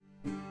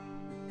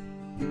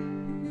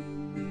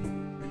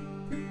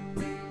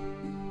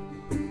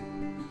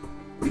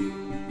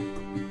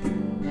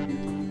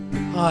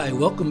Hi,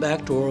 welcome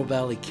back to Oro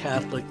Valley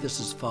Catholic.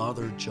 This is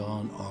Father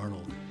John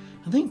Arnold.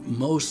 I think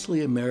mostly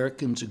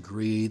Americans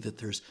agree that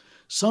there's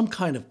some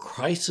kind of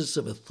crisis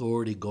of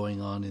authority going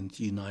on in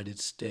the United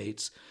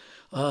States.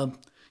 But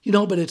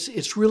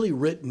it's really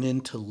written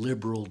into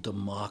liberal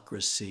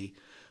democracy.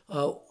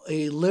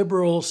 A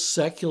liberal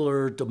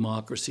secular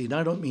democracy, and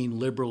I don't mean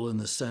liberal in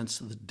the sense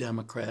that the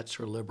Democrats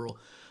are liberal.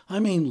 I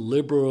mean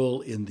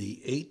liberal in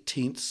the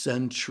 18th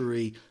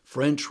century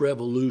French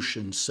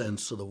Revolution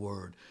sense of the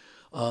word.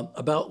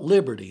 About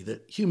liberty,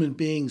 that human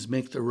beings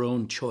make their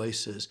own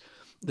choices,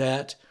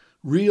 that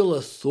real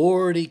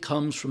authority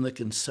comes from the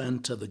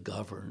consent of the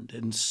governed.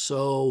 And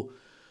so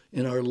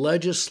in our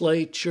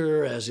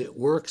legislature, as it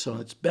works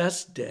on its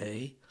best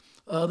day,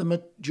 the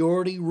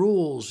majority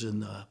rules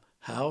in the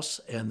House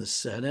and the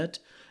Senate,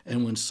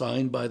 and when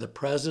signed by the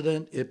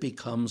president, it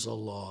becomes a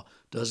law.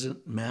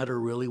 Doesn't matter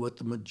really what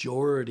the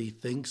majority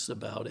thinks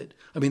about it.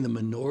 The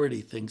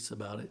minority thinks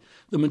about it.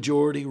 The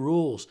majority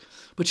rules.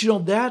 But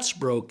that's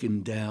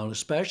broken down,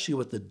 especially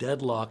with the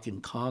deadlock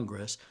in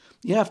Congress.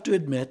 You have to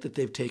admit that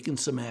they've taken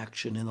some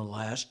action in the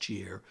last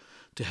year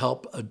to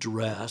help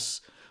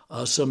address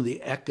some of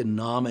the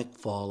economic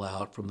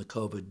fallout from the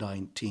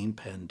COVID-19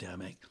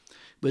 pandemic.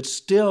 But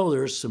still,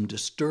 there's some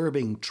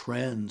disturbing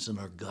trends in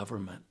our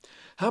government.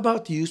 How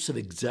about the use of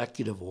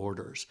executive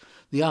orders?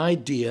 The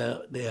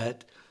idea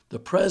that the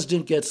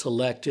president gets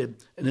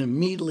elected and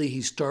immediately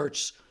he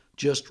starts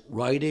just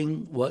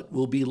writing what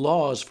will be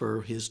laws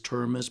for his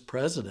term as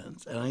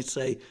president. And I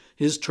say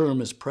his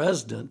term as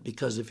president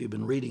because if you've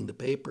been reading the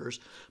papers,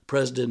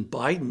 President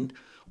Biden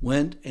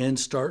went and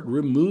started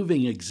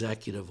removing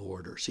executive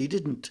orders. He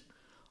didn't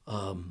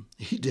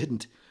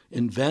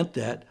invent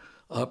that.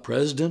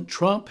 President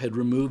Trump had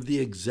removed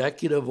the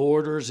executive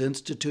orders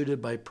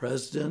instituted by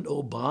President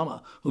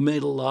Obama, who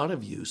made a lot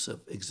of use of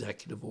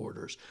executive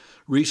orders.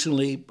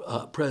 Recently,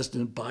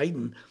 President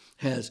Biden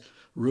has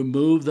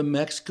removed the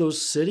Mexico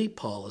City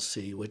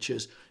policy, which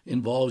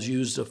involves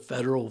use of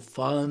federal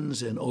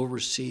funds and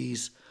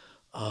overseas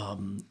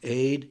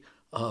aid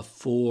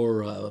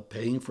for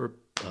paying for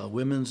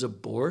women's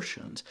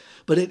abortions.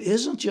 But it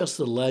isn't just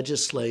the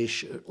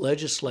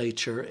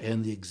legislature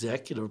and the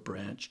executive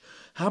branch.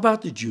 How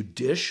about the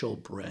judicial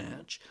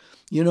branch?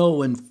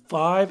 When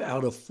 5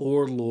 out of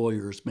 4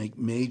 lawyers make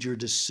major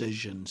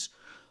decisions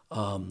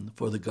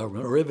for the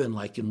government, or even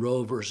like in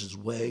Roe versus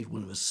Wade,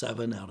 when it was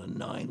 7 out of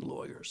 9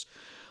 lawyers,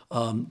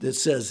 that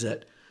says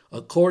that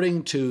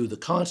according to the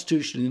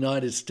Constitution of the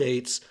United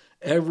States,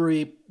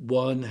 every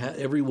woman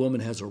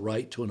has a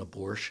right to an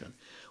abortion.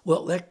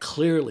 Well, that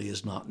clearly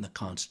is not in the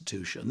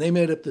Constitution. They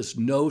made up this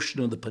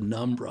notion of the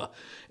penumbra,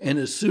 and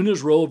as soon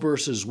as Roe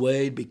versus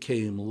Wade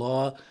became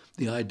law,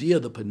 the idea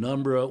of the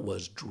penumbra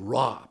was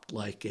dropped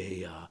like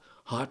a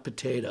hot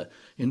potato.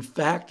 In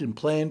fact, in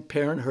Planned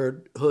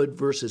Parenthood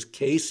versus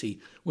Casey,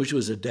 which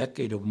was a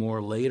decade or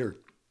more later,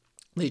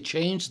 they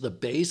changed the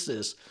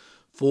basis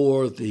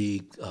for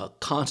the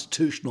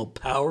constitutional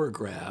power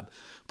grab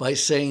by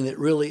saying that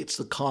really it's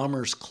the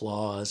Commerce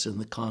Clause in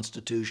the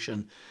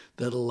Constitution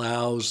that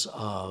allows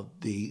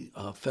the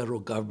federal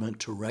government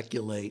to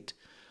regulate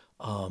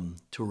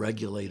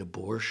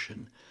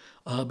abortion.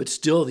 But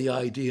still, the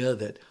idea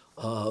that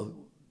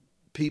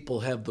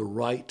people have the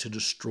right to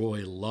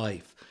destroy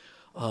life.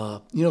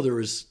 Tied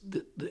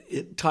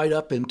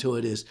up into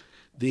it is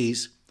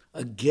these,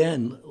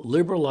 again,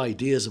 liberal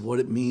ideas of what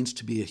it means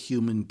to be a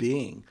human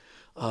being.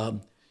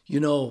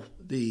 No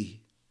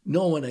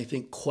one, I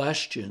think,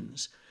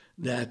 questions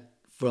that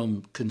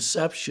from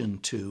conception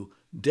to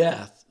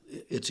death,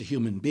 it's a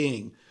human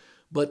being.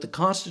 But the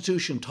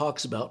Constitution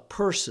talks about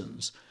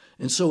persons.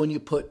 And so when you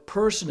put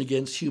person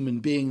against human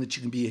being, that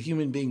you can be a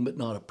human being but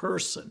not a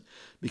person,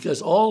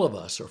 because all of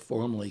us are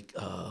formerly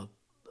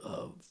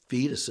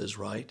fetuses,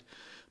 right?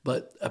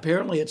 But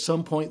apparently at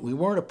some point we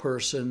weren't a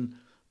person,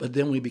 but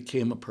then we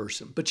became a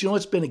person. But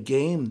it's been a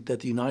game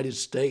that the United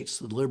States,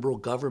 the liberal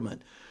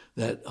government,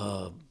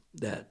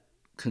 that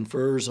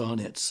confers on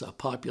its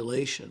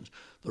populations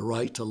the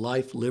right to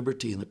life,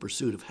 liberty, and the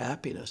pursuit of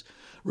happiness.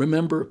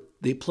 Remember,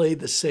 they played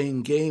the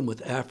same game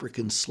with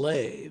African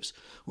slaves,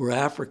 where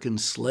African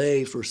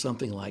slaves were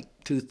something like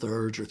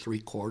 2/3 or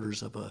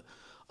 3/4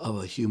 of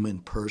a human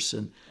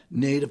person.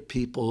 Native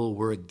people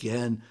were,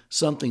 again,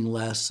 something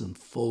less than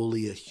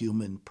fully a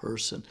human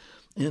person.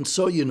 And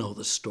so you know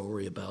the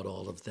story about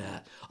all of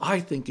that. I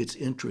think it's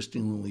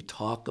interesting when we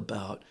talk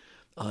about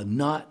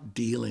not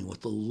dealing with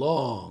the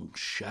long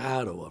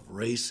shadow of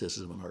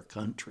racism in our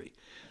country,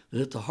 that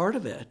at the heart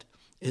of it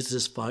is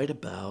this fight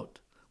about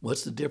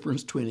what's the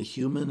difference between a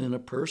human and a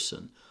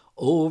person,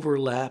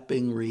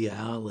 overlapping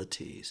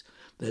realities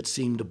that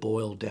seem to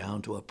boil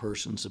down to a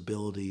person's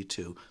ability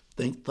to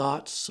think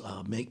thoughts,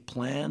 make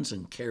plans,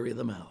 and carry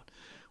them out,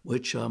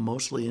 which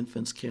mostly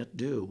infants can't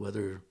do,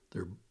 whether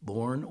they're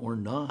born or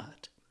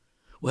not.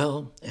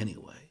 Well,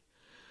 anyway,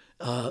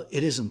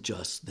 it isn't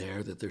just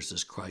there that there's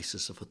this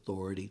crisis of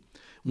authority.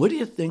 What do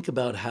you think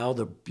about how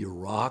the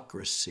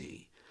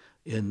bureaucracy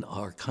in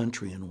our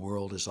country and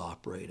world is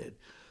operated?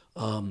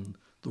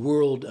 the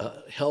World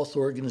Health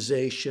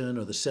Organization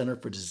or the Center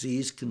for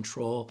Disease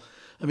Control.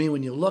 I mean,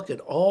 when you look at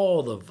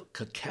all the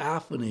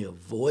cacophony of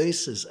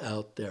voices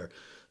out there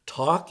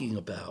talking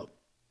about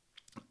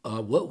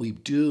what we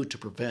do to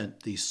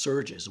prevent these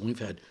surges, and we've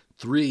had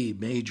 3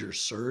 major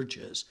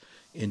surges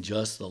in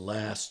just the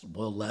last,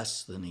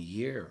 less than a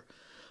year,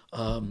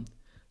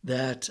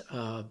 that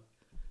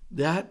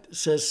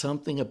says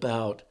something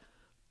about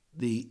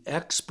the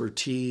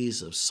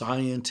expertise of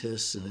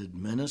scientists and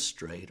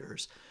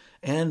administrators.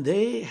 And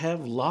they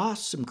have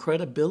lost some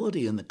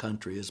credibility in the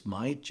country, is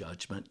my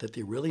judgment, that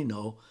they really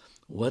know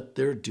what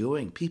they're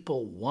doing.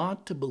 People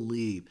want to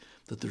believe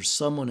that there's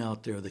someone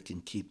out there that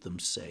can keep them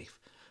safe.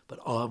 But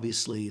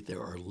obviously,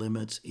 there are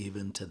limits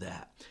even to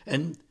that.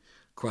 And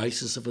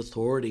crisis of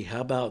authority. How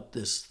about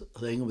this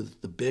thing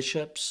with the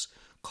bishops,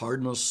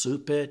 Cardinal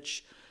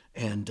Cupich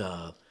and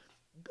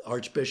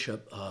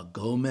Archbishop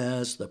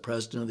Gomez, the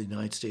president of the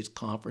United States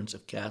Conference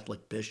of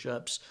Catholic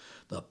Bishops?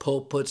 The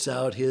Pope puts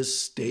out his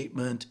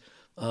statement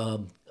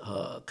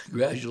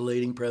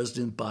congratulating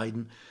President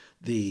Biden.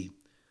 The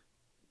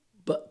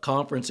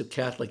Conference of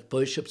Catholic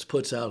Bishops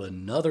puts out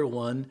another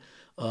one,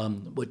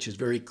 which is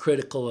very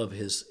critical of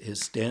his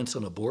stance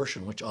on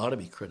abortion, which ought to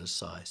be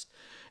criticized.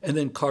 And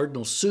then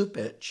Cardinal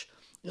Cupich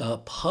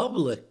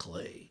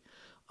publicly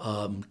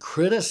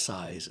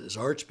criticizes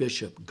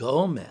Archbishop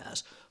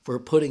Gomez for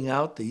putting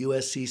out the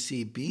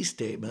USCCB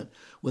statement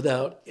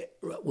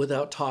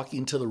without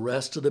talking to the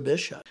rest of the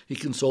bishops. He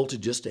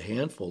consulted just a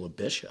handful of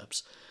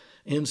bishops.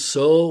 And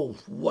so,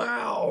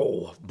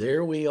 wow,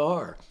 there we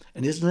are.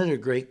 And isn't it a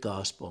great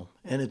gospel?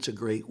 And it's a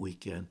great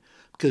weekend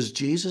because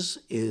Jesus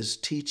is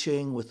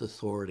teaching with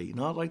authority,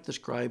 not like the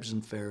scribes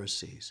and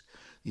Pharisees.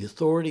 The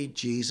authority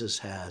Jesus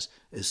has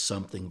is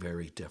something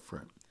very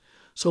different.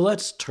 So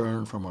let's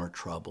turn from our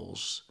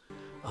troubles,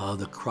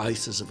 the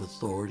crisis of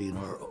authority in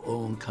our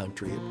own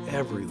country and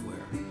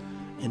everywhere,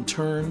 and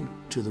turn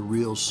to the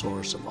real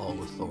source of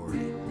all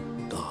authority,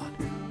 God.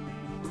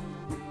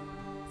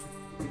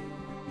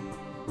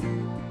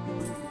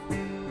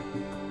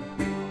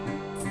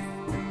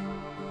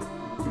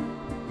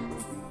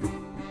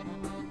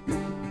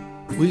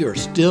 We are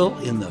still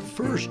in the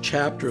first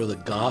chapter of the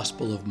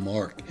Gospel of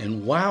Mark.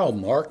 And wow,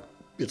 Mark,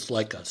 it's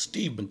like a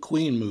Steve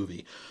McQueen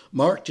movie.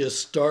 Mark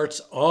just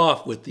starts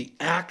off with the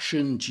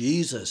action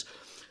Jesus.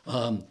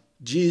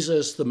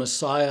 Jesus, the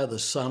Messiah, the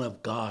Son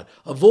of God.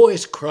 A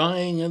voice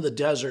crying in the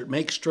desert,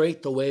 make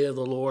straight the way of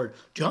the Lord.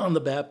 John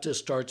the Baptist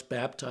starts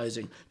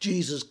baptizing.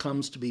 Jesus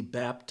comes to be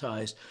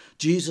baptized.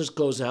 Jesus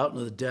goes out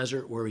into the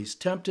desert where he's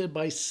tempted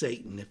by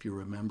Satan, if you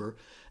remember,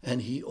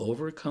 and he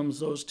overcomes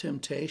those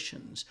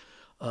temptations.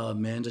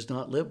 Man does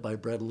not live by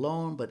bread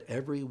alone, but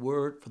every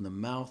word from the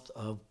mouth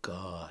of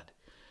God.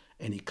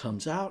 And he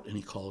comes out and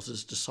he calls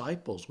his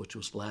disciples, which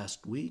was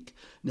last week.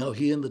 Now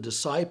he and the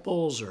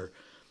disciples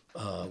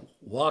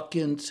walk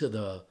into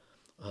the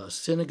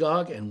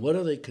synagogue, and what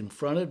are they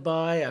confronted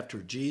by after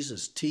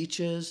Jesus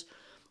teaches?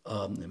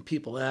 And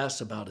people ask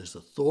about his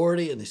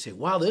authority, and they say,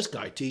 wow, this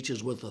guy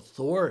teaches with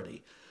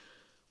authority.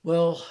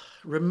 Well,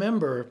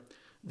 remember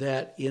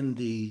that in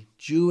the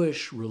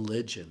Jewish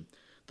religion,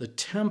 the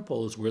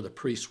temple is where the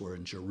priests were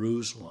in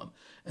Jerusalem,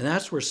 and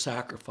that's where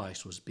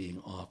sacrifice was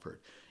being offered.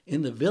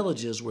 In the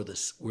villages were the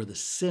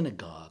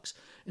synagogues,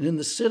 and in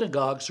the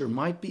synagogues there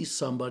might be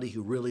somebody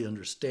who really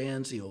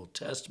understands the Old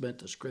Testament,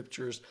 the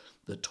Scriptures,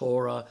 the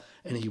Torah,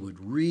 and he would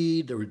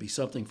read. There would be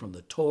something from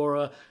the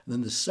Torah, and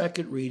then the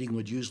second reading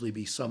would usually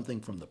be something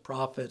from the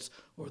prophets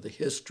or the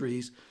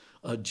histories.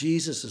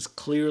 Jesus is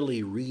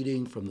clearly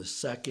reading from the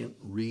second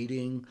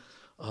reading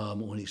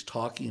when he's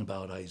talking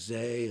about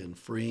Isaiah and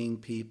freeing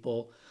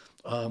people.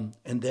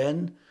 And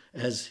then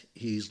as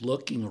he's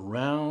looking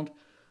around,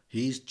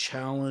 he's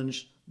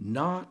challenged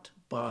not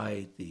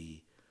by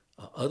the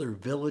other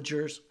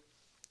villagers,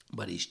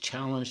 but he's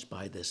challenged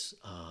by this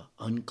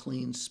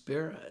unclean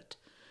spirit.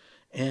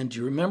 And do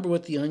you remember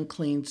what the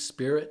unclean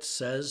spirit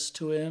says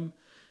to him?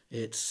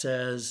 It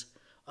says,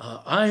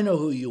 I know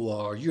who you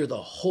are. You're the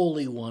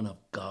Holy One of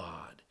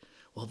God.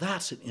 Well,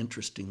 that's an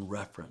interesting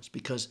reference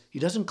because he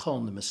doesn't call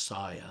him the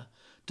Messiah,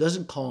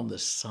 doesn't call him the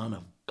Son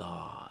of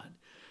God.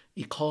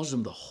 He calls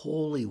him the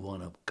Holy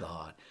One of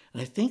God.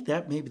 And I think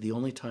that may be the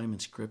only time in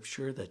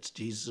Scripture that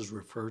Jesus is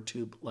referred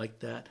to like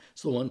that.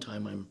 It's the one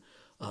time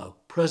I'm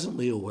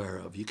presently aware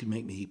of. You can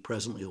make me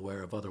presently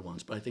aware of other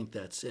ones, but I think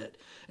that's it.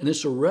 And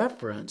it's a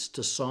reference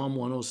to Psalm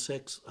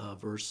 106,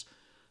 verse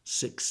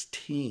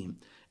 16.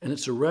 And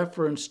it's a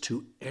reference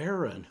to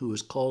Aaron, who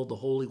is called the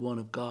Holy One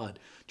of God.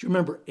 Do you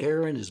remember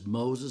Aaron is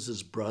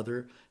Moses'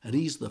 brother, and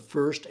he's the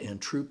first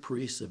and true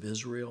priest of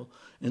Israel?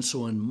 And so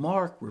when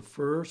Mark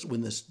refers,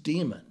 when this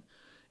demon,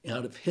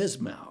 out of his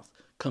mouth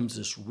comes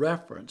this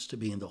reference to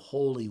being the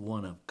Holy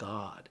One of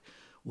God.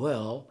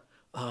 Well,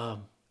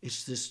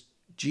 it's this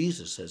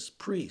Jesus as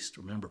priest,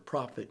 remember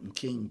prophet and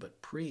king,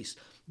 but priest,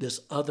 this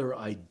other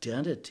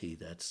identity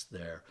that's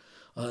there,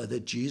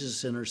 that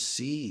Jesus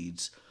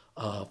intercedes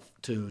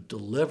to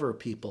deliver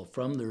people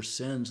from their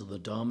sins and the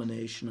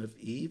domination of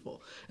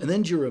evil. And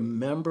then do you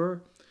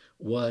remember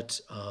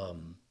what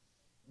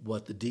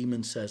what the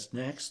demon says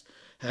next?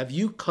 Have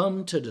you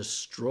come to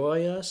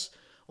destroy us?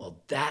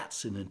 Well,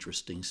 that's an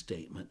interesting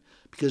statement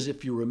because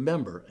if you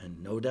remember,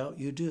 and no doubt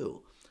you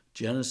do,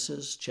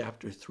 Genesis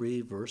chapter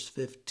 3, verse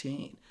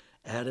 15,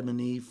 Adam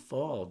and Eve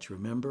fall. Do you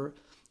remember?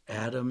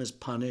 Adam is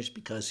punished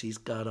because he's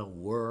got to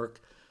work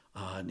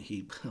and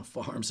he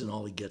farms, and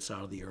all he gets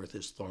out of the earth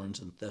is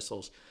thorns and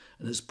thistles.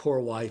 And his poor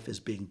wife is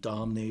being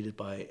dominated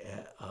by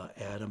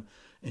Adam,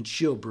 and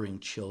she'll bring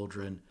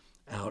children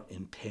out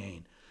in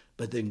pain.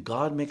 But then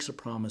God makes a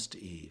promise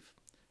to Eve.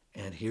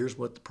 And here's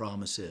what the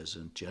promise is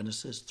in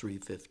Genesis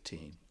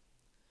 3:15.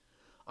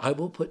 I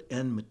will put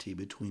enmity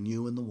between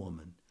you and the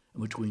woman,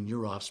 and between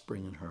your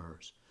offspring and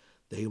hers.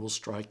 They will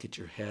strike at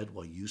your head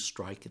while you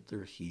strike at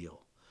their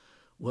heel.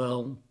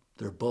 Well,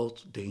 they're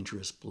both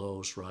dangerous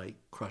blows, right?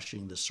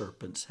 Crushing the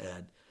serpent's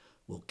head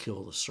will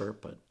kill the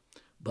serpent.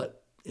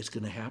 But it's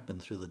going to happen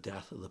through the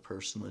death of the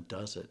person that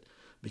does it,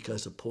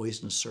 because a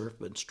poisonous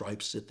serpent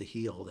stripes at the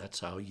heel. That's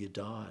how you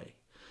die.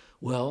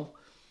 Well,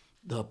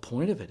 the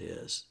point of it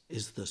is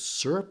the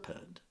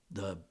serpent,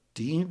 the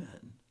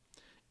demon,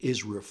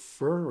 is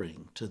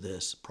referring to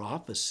this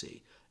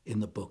prophecy in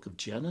the book of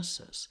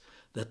Genesis,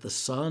 that the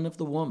son of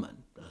the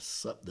woman,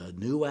 the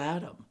new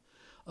Adam,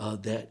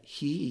 that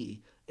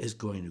he is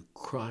going to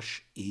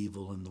crush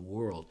evil in the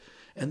world.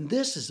 And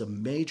this is a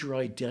major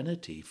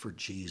identity for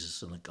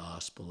Jesus in the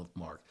Gospel of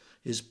Mark,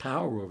 his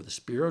power over the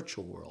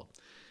spiritual world.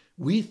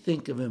 We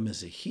think of him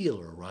as a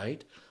healer,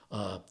 right?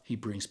 He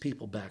brings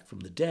people back from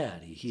the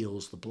dead. He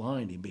heals the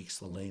blind. He makes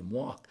the lame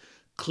walk.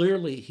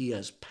 Clearly, he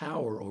has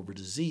power over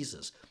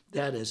diseases.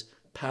 That is,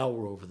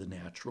 power over the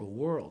natural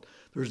world.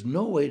 There's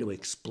no way to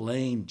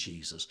explain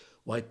Jesus,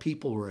 why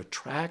people were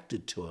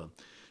attracted to him,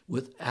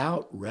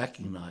 without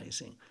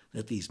recognizing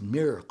that these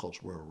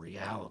miracles were a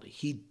reality.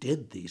 He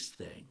did these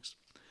things.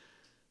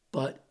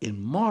 But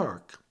in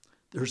Mark,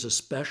 there's a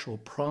special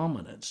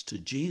prominence to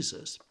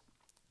Jesus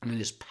and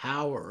his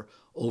power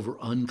over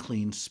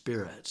unclean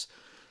spirits.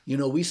 You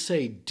know, we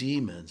say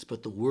demons,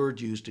 but the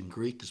word used in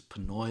Greek is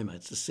pneuma.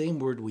 It's the same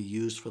word we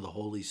use for the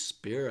Holy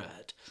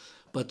Spirit.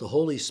 But the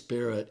Holy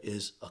Spirit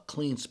is a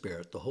clean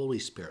spirit, the Holy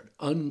Spirit,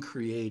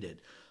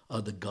 uncreated,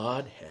 the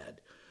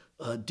Godhead.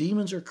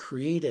 Demons are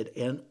created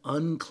an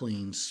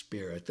unclean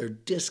spirit. They're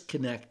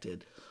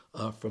disconnected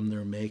from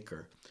their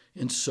maker.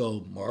 And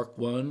so Mark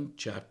 1,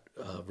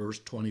 verse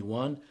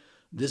 21,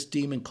 this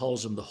demon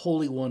calls him the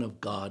Holy One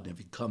of God, and if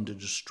you come to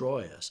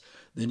destroy us.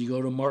 Then you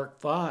go to Mark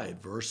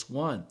 5, verse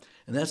 1,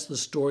 and that's the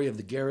story of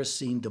the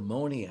Gerasene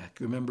demoniac.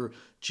 Remember,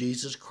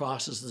 Jesus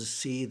crosses the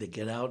sea, they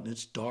get out and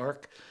it's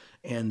dark,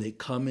 and they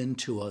come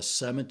into a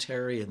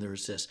cemetery, and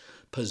there's this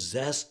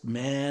possessed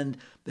man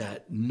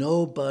that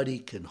nobody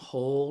can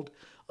hold.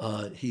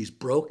 He's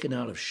broken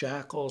out of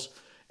shackles.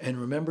 And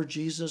remember,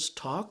 Jesus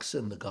talks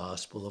in the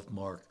Gospel of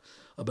Mark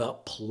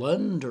about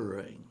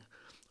plundering,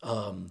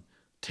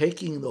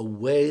 taking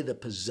away the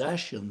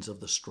possessions of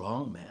the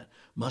strong man.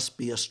 Must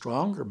be a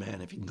stronger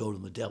man if you can go to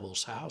the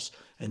devil's house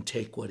and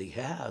take what he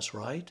has,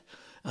 right?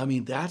 I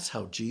mean, that's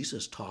how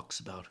Jesus talks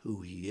about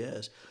who he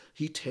is.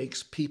 He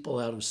takes people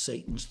out of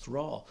Satan's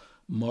thrall.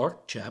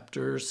 Mark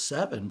chapter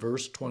 7,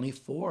 verse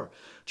 24.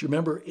 Do you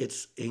remember?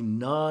 It's a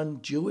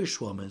non-Jewish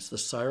woman. It's the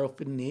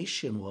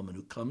Syrophoenician woman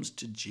who comes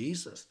to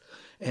Jesus.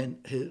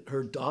 And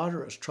her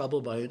daughter is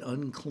troubled by an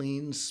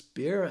unclean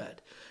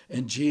spirit.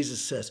 And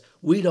Jesus says,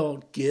 we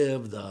don't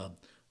give the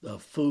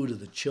food of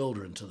the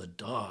children to the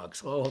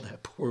dogs. Oh,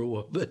 that poor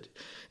woman.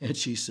 And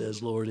she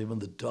says, Lord, even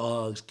the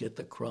dogs get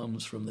the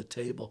crumbs from the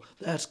table.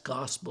 That's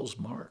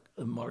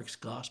Mark's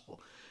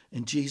gospel.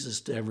 And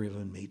Jesus never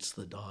even meets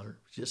the daughter.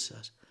 He just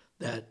says,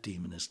 that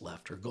demon has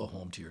left her. Go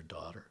home to your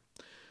daughter.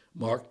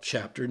 Mark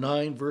chapter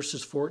 9,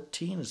 verses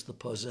 14 is the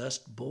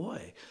possessed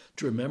boy.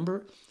 Do you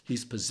remember?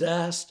 He's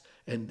possessed,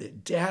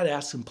 and dad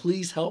asks him,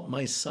 please help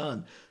my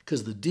son,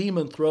 because the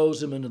demon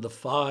throws him into the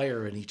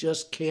fire, and he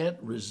just can't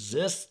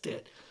resist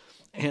it.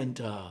 And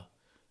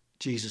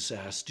Jesus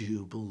asks, do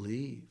you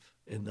believe?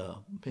 And the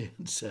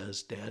man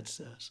says, dad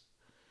says,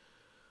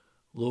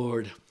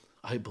 Lord,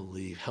 I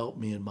believe. Help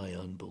me in my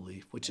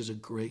unbelief, which is a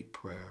great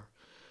prayer.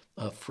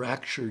 A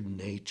fractured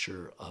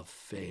nature of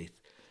faith.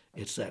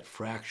 It's that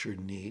fractured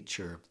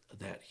nature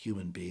that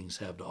human beings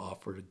have to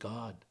offer to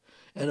God.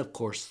 And of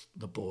course,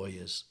 the boy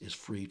is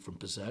freed from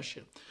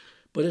possession.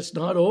 But it's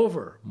not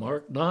over.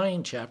 Mark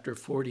 9, chapter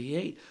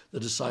 48, the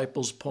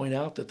disciples point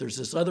out that there's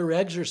this other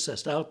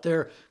exorcist out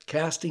there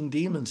casting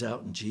demons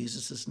out in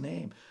Jesus'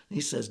 name. And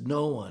he says,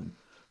 no one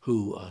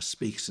who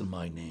speaks in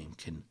my name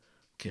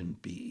can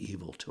be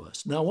evil to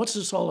us. Now, what's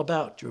this all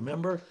about? Do you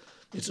remember?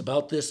 It's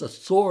about this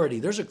authority.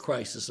 There's a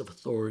crisis of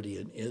authority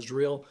in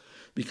Israel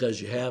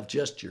because you have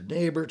just your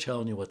neighbor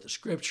telling you what the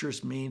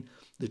scriptures mean.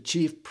 The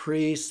chief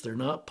priests, they're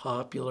not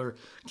popular.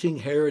 King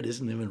Herod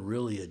isn't even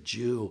really a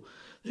Jew.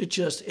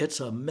 It's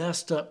a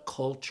messed up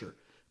culture.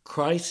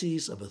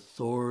 Crises of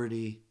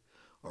authority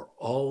are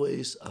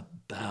always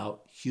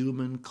about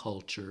human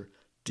culture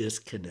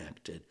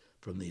disconnected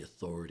from the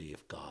authority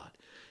of God.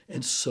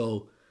 And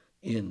so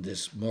in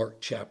this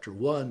Mark chapter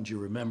 1, do you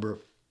remember?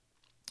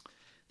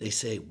 They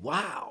say,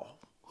 wow,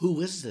 Who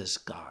is this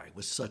guy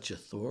with such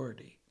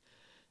authority?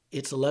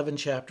 It's 11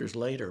 chapters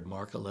later,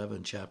 Mark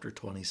 11, chapter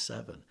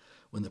 27,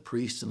 when the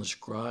priest and the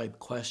scribe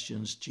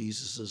questions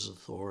Jesus'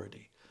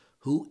 authority.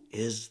 Who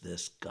is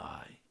this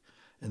guy?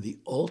 And the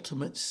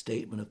ultimate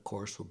statement, of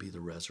course, will be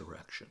the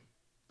resurrection.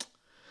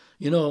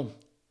 You know,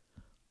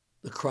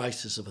 the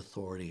crisis of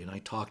authority, and I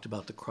talked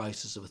about the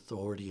crisis of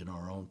authority in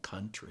our own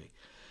country.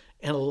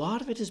 And a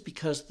lot of it is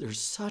because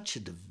there's such a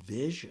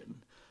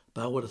division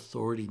about what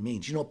authority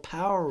means. You know,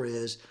 power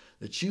is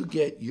that you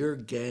get your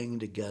gang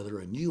together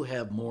and you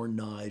have more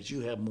knives,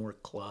 you have more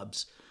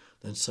clubs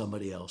than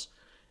somebody else.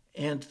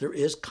 And there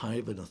is kind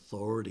of an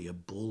authority, a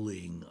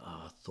bullying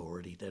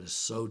authority that is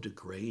so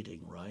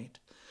degrading, right?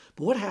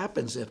 But what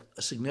happens if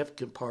a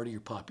significant part of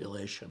your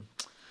population,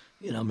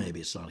 you know, maybe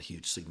it's not a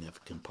huge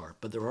significant part,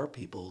 but there are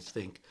people who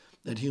think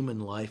that human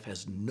life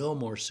has no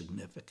more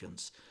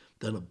significance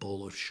than a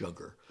bowl of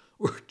sugar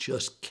or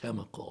just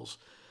chemicals.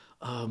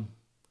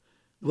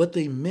 What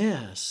they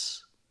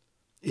miss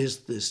is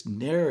this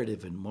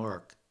narrative in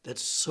Mark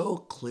that's so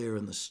clear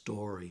in the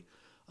story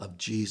of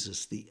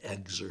Jesus the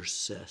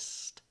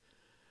exorcist,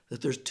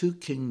 that there's two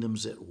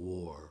kingdoms at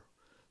war,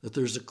 that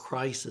there's a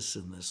crisis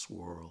in this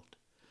world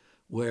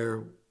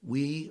where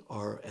we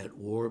are at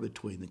war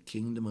between the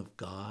kingdom of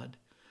God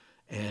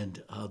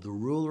and the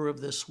ruler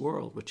of this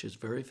world, which is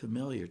very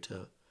familiar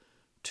to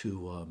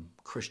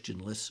Christian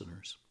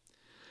listeners.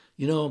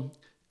 You know,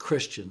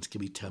 Christians can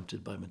be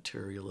tempted by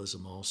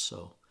materialism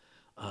also.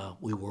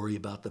 We worry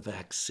about the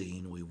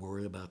vaccine, we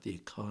worry about the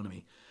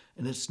economy.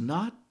 And it's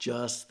not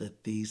just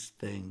that these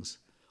things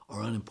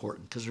are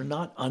unimportant, because they're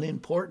not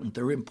unimportant,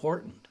 they're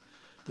important.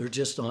 They're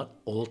just not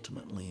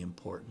ultimately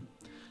important.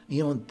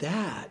 You know, and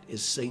that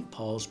is St.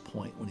 Paul's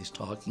point when he's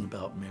talking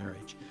about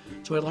marriage.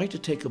 So I'd like to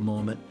take a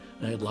moment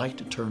and I'd like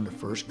to turn to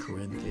 1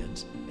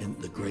 Corinthians and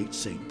the great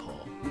St.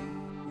 Paul.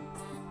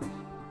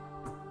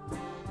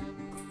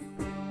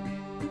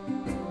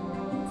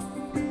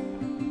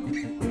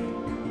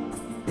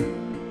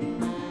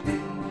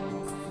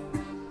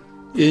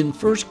 In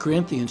 1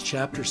 Corinthians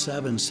chapter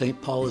 7,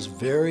 St. Paul is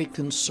very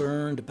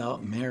concerned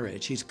about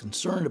marriage. He's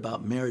concerned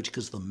about marriage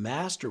because the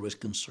master was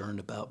concerned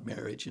about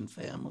marriage and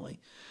family.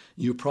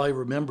 You probably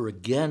remember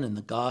again in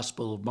the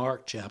Gospel of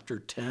Mark chapter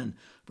 10,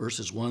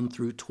 verses 1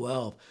 through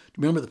 12.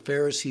 Remember the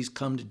Pharisees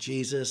come to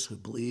Jesus, who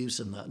believes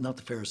in not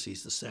the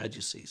Pharisees, the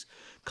Sadducees,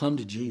 come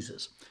to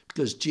Jesus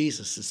because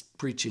Jesus is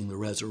preaching the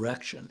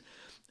resurrection.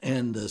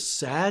 And the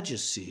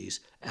Sadducees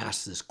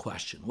ask this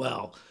question.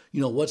 Well,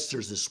 you know,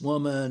 there's this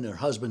woman, her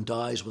husband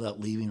dies without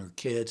leaving her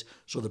kids,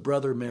 so the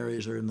brother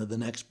marries her, and then the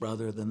next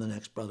brother, then the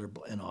next brother,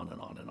 and on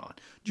and on and on.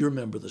 Do you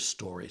remember the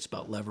story? It's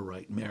about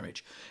levirate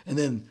marriage. And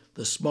then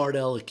the smart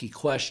alecky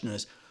question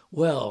is,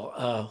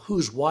 well,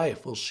 whose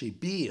wife will she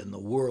be in the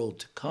world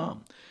to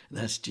come? And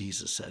that's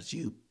Jesus says,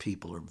 you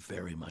people are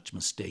very much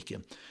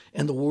mistaken.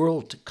 In the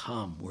world to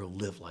come, we'll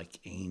live like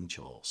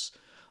angels.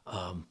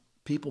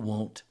 People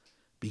won't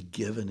be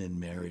given in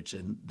marriage,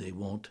 and they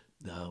won't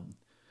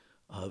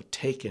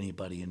take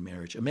anybody in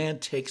marriage. A man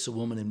takes a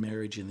woman in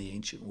marriage in the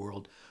ancient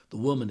world. The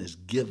woman is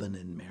given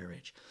in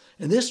marriage.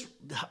 And this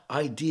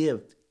idea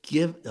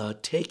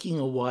of taking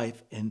a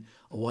wife and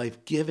a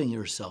wife giving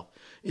herself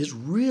is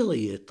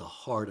really at the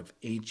heart of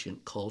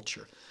ancient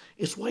culture.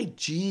 It's why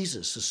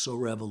Jesus is so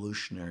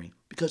revolutionary,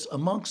 because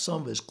among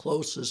some of his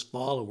closest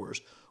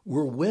followers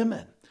were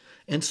women.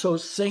 And so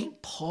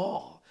St.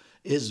 Paul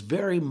is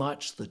very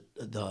much the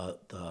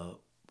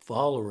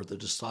follower, the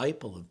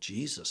disciple of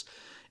Jesus,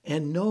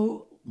 and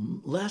no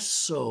less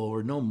so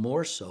or no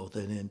more so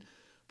than in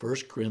 1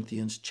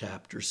 Corinthians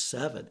chapter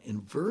 7.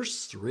 In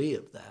verse 3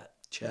 of that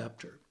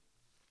chapter,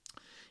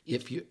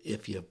 if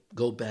you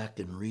go back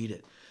and read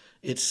it,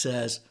 it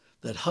says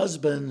that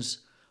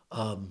husbands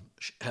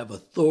have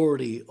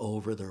authority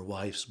over their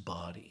wife's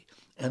body,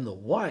 and the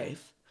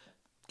wife,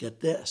 get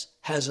this,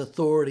 has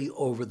authority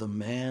over the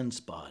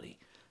man's body.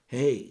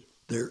 Hey,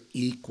 they're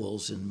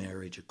equals in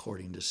marriage,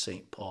 according to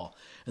St. Paul.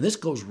 And this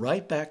goes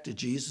right back to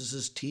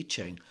Jesus'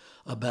 teaching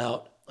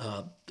about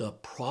the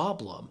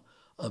problem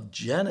of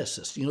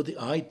Genesis. You know, the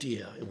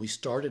idea, and we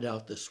started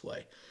out this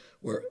way,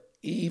 where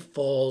Eve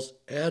falls,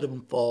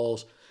 Adam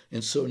falls,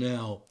 and so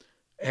now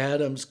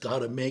Adam's got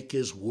to make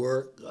his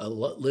work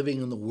living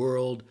in the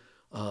world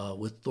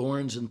with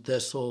thorns and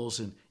thistles,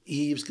 and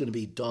Eve's going to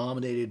be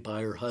dominated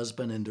by her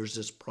husband, and there's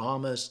this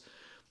promise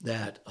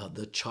that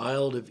the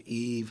child of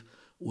Eve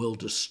will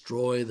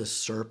destroy the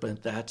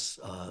serpent. That's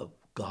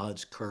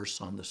God's curse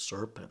on the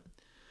serpent.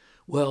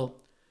 Well,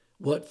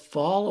 what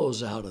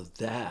follows out of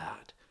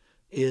that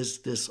is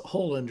this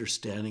whole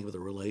understanding of the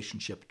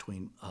relationship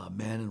between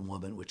man and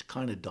woman, which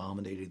kind of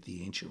dominated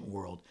the ancient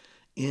world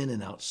in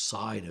and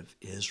outside of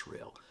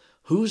Israel.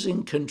 Who's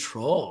in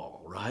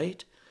control,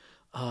 right?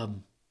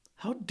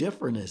 How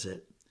different is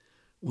it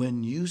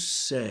when you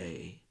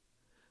say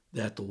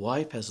that the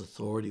wife has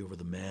authority over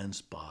the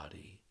man's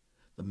body,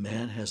 the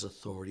man has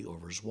authority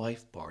over his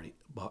wife's body.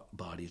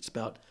 It's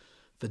about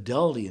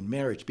fidelity in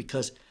marriage,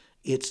 because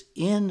it's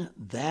in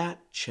that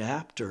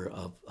chapter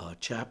of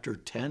chapter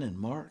 10 in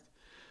Mark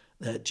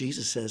that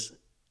Jesus says,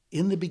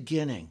 in the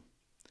beginning,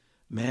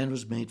 man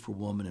was made for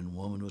woman and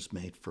woman was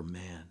made for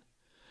man.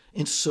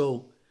 And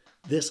so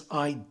this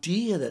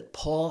idea that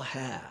Paul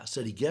has,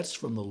 that he gets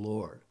from the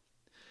Lord,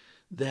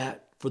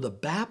 that for the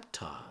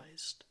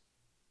baptized,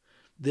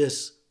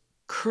 this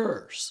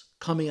curse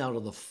coming out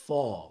of the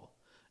fall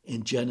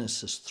in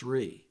Genesis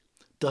 3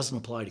 doesn't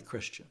apply to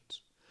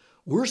Christians.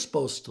 We're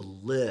supposed to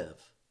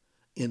live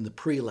in the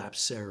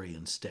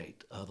pre-lapsarian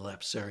state, the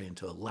lapsarian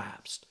to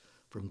elapsed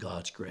from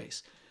God's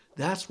grace.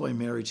 That's why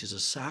marriage is a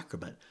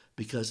sacrament,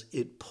 because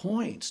it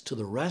points to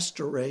the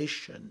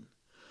restoration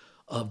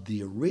of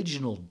the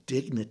original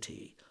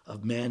dignity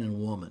of man and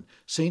woman.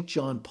 St.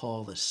 John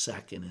Paul II,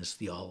 in his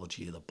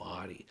Theology of the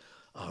Body,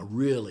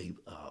 really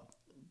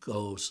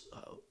goes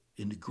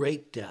into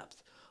great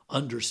depth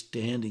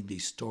understanding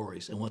these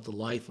stories and what the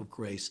life of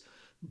grace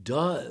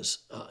does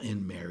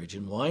in marriage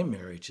and why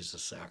marriage is a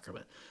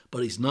sacrament.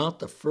 But he's not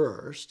the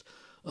first.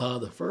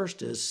 The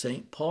first is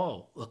St.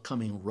 Paul,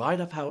 coming right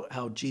up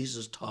how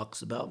Jesus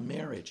talks about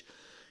marriage.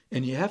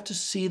 And you have to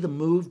see the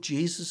move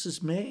Jesus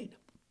has made,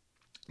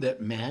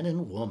 that man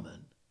and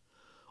woman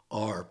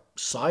are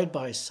side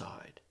by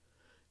side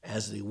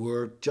as they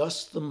were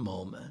just the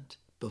moment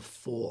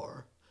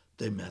before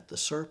they met the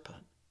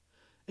serpent.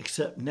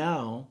 Except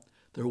now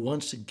they're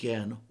once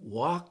again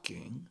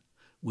walking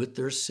with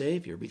their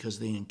Savior because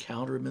they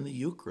encounter him in the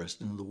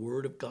Eucharist and in the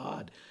Word of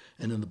God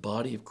and in the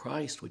body of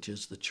Christ, which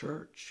is the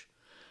church.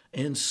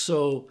 And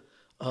so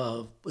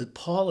with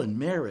Paul and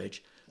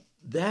marriage,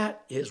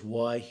 that is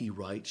why he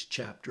writes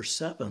chapter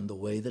 7 the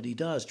way that he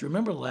does. Do you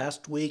remember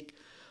last week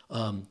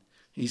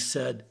he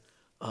said,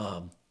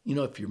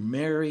 if you're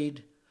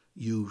married,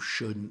 you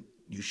shouldn't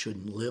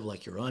live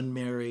like you're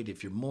unmarried.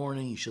 If you're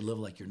mourning, you should live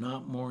like you're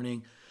not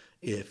mourning.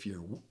 If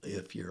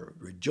you're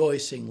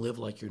rejoicing, live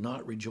like you're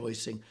not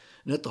rejoicing.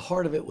 And at the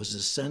heart of it was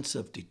a sense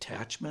of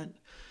detachment,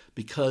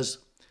 because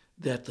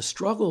that the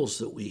struggles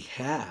that we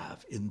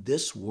have in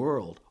this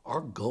world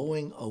are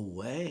going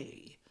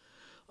away.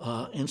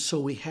 And so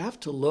we have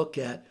to look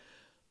at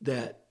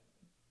that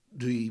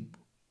the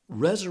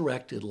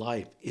resurrected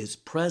life is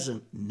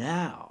present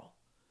now,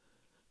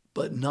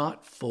 but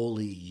not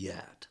fully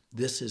yet.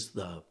 This is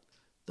the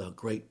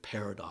great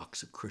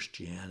paradox of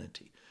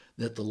Christianity,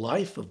 that the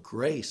life of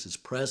grace is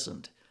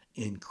present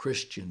in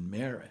Christian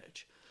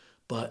marriage,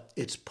 but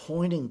it's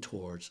pointing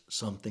towards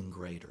something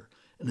greater,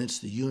 and it's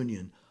the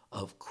union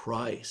of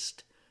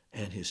Christ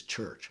and his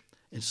church.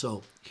 And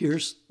so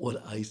here's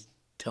what I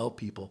tell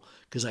people,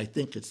 because I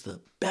think it's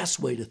the best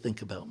way to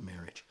think about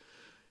marriage.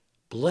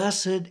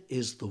 Blessed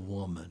is the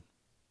woman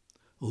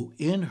who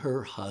in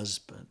her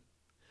husband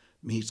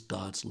meets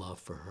God's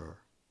love for her.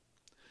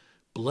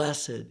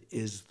 Blessed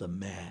is the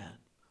man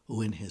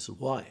who in his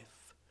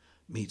wife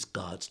meets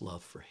God's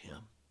love for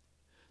him.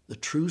 The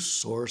true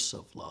source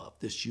of love,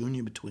 this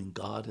union between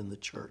God and the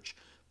church,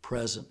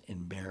 present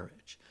in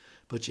marriage.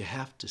 But you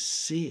have to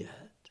see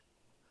it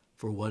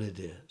for what it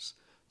is.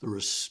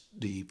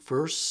 The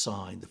first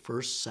sign, the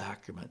first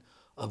sacrament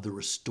of the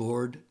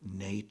restored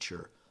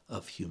nature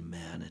of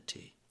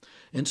humanity.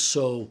 And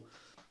so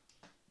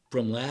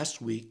from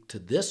last week to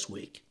this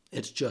week,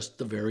 it's just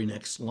the very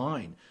next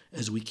line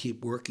as we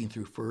keep working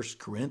through 1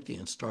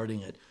 Corinthians,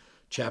 starting at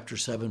chapter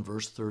 7,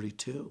 verse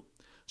 32.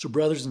 So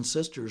brothers and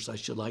sisters, I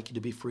should like you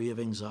to be free of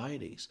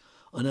anxieties.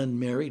 An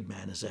unmarried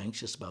man is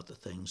anxious about the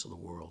things of the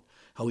world,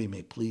 how he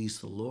may please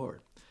the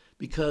Lord,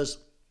 because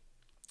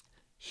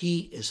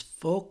he is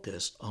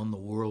focused on the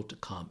world to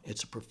come.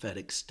 It's a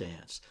prophetic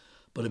stance.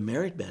 But a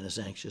married man is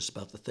anxious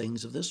about the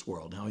things of this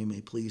world, how he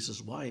may please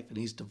his wife, and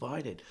he's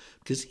divided.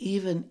 Because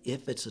even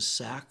if it's a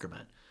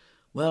sacrament,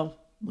 well,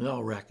 we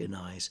all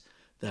recognize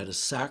that a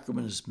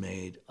sacrament is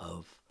made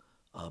of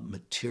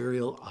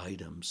material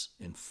items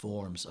and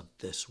forms of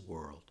this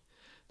world,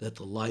 that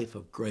the life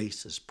of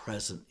grace is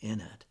present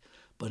in it,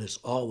 but it's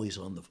always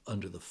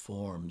under the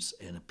forms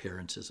and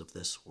appearances of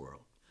this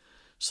world.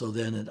 So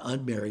then an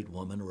unmarried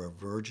woman or a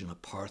virgin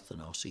of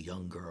Parthenos, a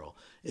young girl,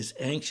 is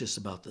anxious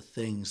about the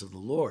things of the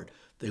Lord.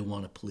 They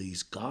want to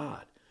please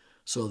God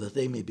so that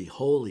they may be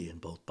holy in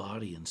both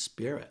body and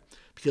spirit,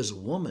 because a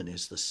woman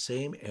is the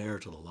same heir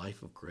to the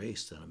life of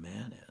grace that a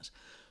man is.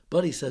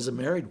 But he says a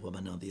married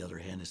woman, on the other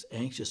hand, is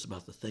anxious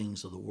about the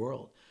things of the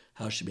world,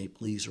 how she may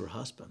please her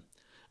husband.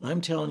 And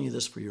I'm telling you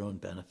this for your own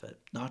benefit,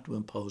 not to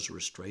impose a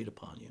restraint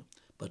upon you,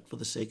 but for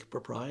the sake of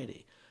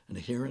propriety and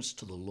adherence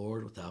to the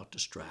Lord without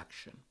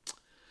distraction.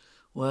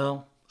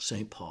 Well,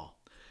 St. Paul,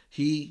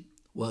 he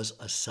was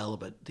a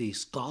celibate. The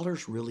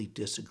scholars really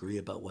disagree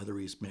about whether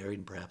he's married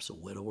and perhaps a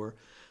widower.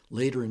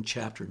 Later in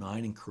chapter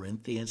 9 in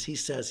Corinthians, he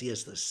says he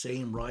has the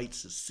same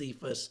rights as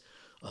Cephas,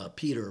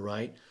 Peter,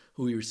 right,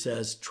 who he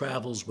says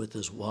travels with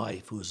his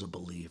wife, who is a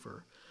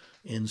believer.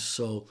 And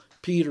so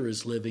Peter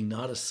is living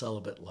not a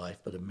celibate life,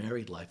 but a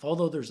married life.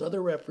 Although there's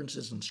other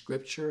references in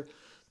Scripture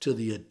to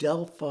the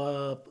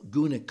Adelpha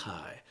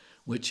Gunikai,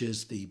 which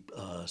is the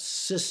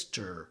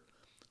sister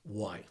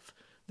wife.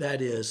 That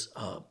is,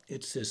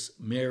 it's this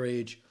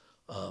marriage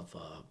of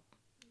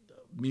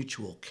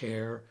mutual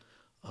care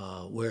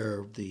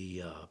where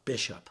the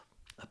bishop,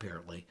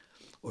 apparently,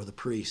 or the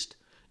priest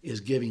is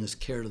giving his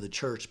care to the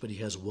church, but he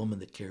has a woman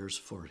that cares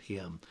for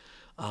him.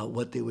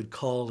 What they would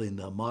call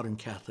in modern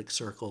Catholic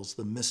circles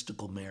the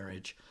mystical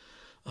marriage.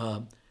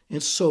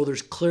 And so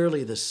there's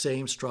clearly the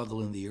same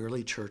struggle in the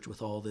early church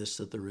with all this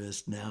that there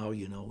is now.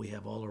 You know, we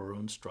have all our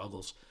own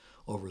struggles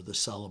over the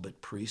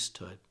celibate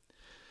priesthood.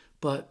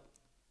 But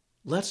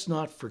let's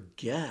not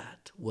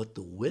forget what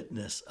the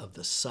witness of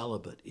the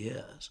celibate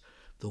is.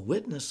 The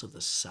witness of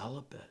the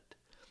celibate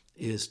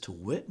is to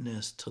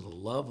witness to the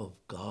love of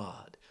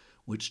God,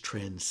 which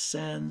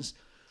transcends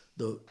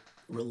the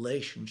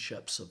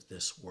relationships of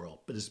this world,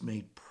 but is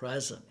made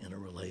present in a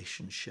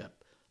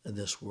relationship in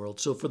this world.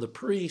 So for the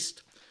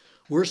priest,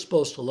 we're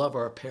supposed to love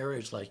our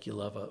parish like you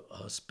love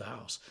a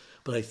spouse.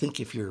 But I think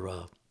if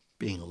you're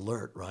being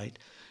alert, right,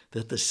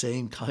 that the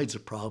same kinds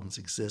of problems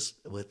exist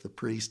with the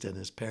priest and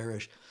his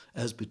parish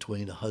as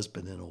between a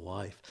husband and a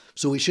wife.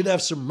 So we should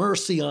have some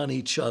mercy on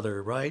each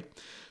other, right?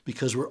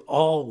 Because we're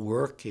all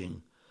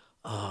working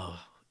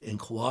and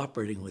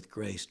cooperating with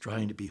grace,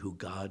 trying to be who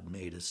God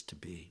made us to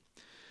be.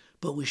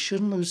 But we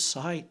shouldn't lose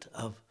sight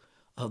of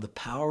the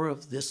power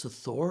of this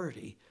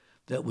authority,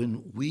 that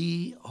when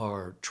we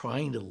are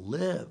trying to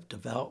live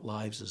devout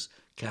lives as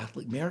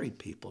Catholic married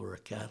people or a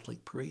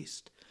Catholic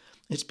priest,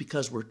 it's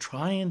because we're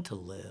trying to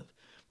live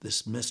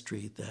this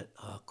mystery that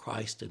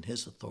Christ and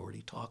his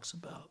authority talks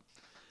about.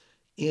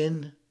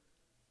 In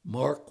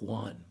Mark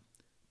 1,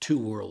 two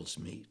worlds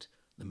meet,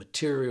 the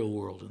material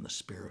world and the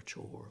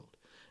spiritual world.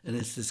 And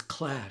it's this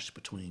clash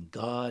between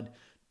God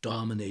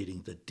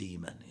dominating the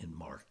demon in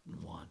Mark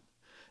 1.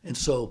 And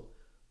so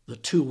the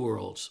two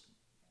worlds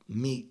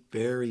meet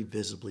very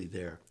visibly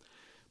there.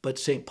 But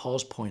St.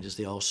 Paul's point is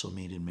they also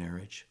meet in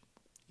marriage,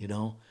 you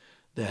know,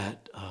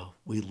 that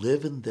we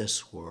live in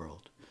this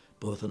world,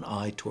 but with an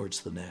eye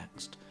towards the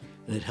next.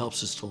 And it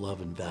helps us to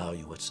love and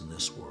value what's in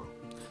this world.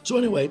 So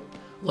anyway,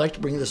 I'd like to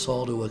bring this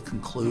all to a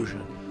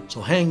conclusion.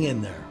 So hang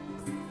in there.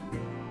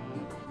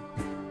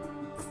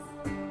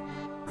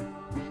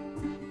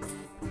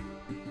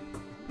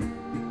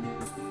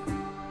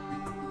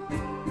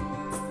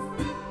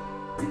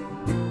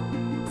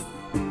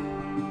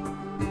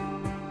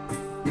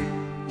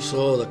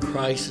 So the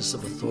crisis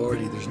of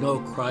authority, there's no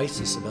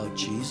crisis about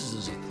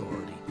Jesus'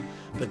 authority,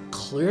 but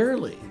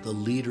clearly the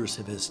leaders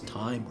of his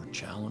time were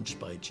challenged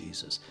by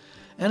Jesus.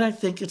 And I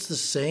think it's the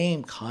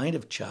same kind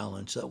of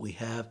challenge that we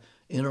have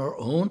in our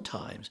own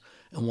times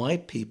and why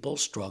people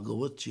struggle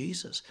with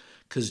Jesus.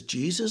 Because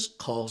Jesus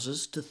calls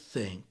us to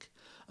think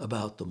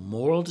about the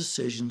moral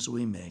decisions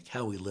we make,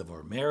 how we live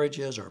our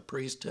marriages, our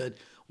priesthood,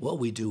 what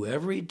we do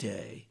every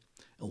day,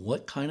 and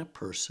what kind of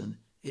person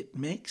it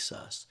makes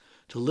us.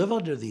 To live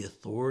under the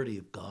authority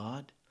of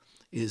God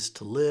is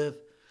to live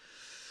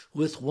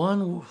with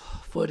one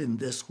foot in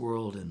this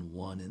world and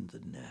one in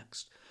the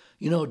next.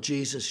 You know,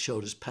 Jesus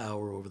showed his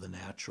power over the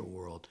natural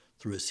world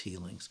through his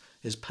healings,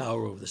 his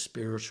power over the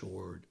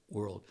spiritual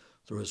world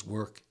through his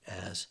work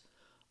as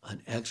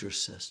an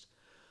exorcist.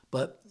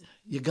 But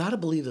you got to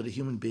believe that a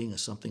human being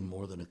is something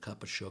more than a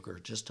cup of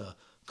sugar, just a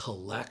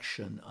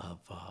collection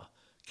of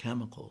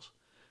chemicals.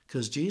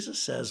 Because Jesus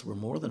says we're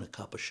more than a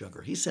cup of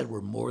sugar. He said we're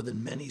more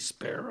than many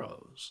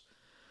sparrows.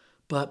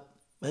 But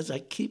as I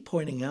keep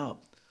pointing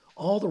out,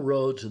 all the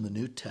roads in the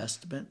New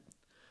Testament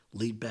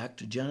lead back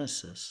to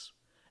Genesis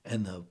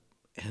and the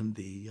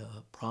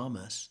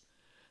promise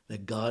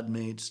that God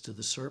made to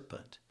the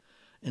serpent.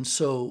 And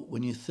so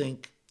when you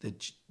think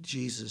that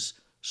Jesus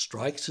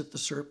strikes at the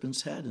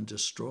serpent's head and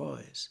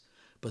destroys,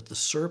 but the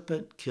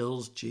serpent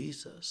kills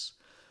Jesus,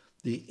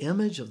 the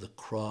image of the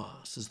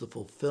cross is the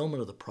fulfillment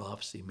of the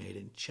prophecy made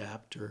in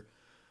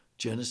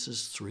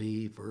Genesis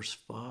 3, verse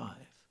 5,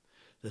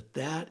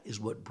 that is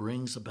what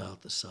brings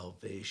about the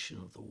salvation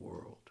of the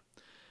world.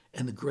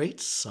 And the great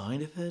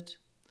sign of it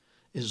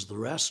is the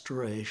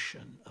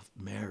restoration of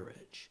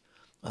marriage,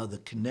 the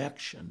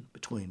connection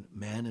between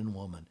man and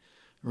woman.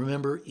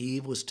 Remember,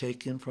 Eve was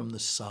taken from the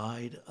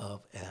side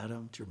of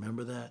Adam. Do you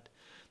remember that?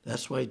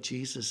 That's why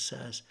Jesus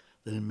says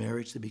that in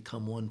marriage they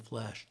become one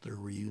flesh. They're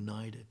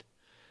reunited.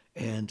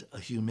 And a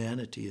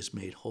humanity is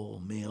made whole,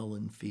 male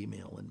and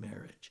female in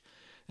marriage.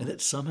 And that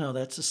somehow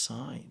that's a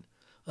sign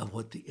of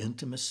what the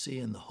intimacy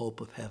and the hope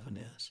of heaven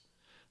is,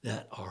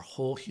 that our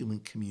whole human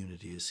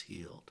community is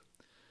healed.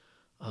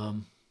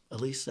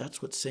 At least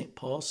that's what St.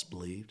 Paul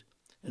believed,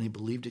 and he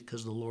believed it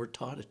because the Lord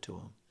taught it to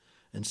him.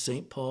 And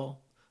St.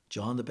 Paul,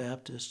 John the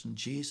Baptist, and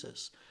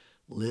Jesus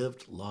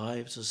lived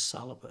lives as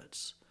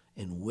celibates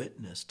in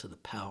witness to the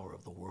power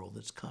of the world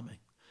that's coming.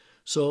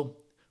 So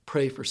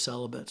pray for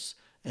celibates.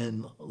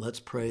 And let's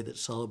pray that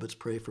celibates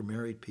pray for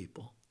married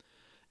people.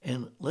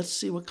 And let's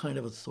see what kind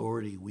of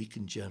authority we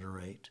can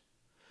generate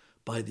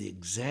by the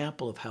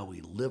example of how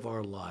we live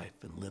our life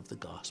and live the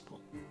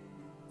gospel.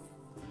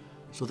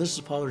 So this is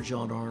Father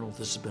John Arnold.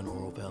 This has been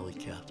Oro Valley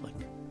Catholic.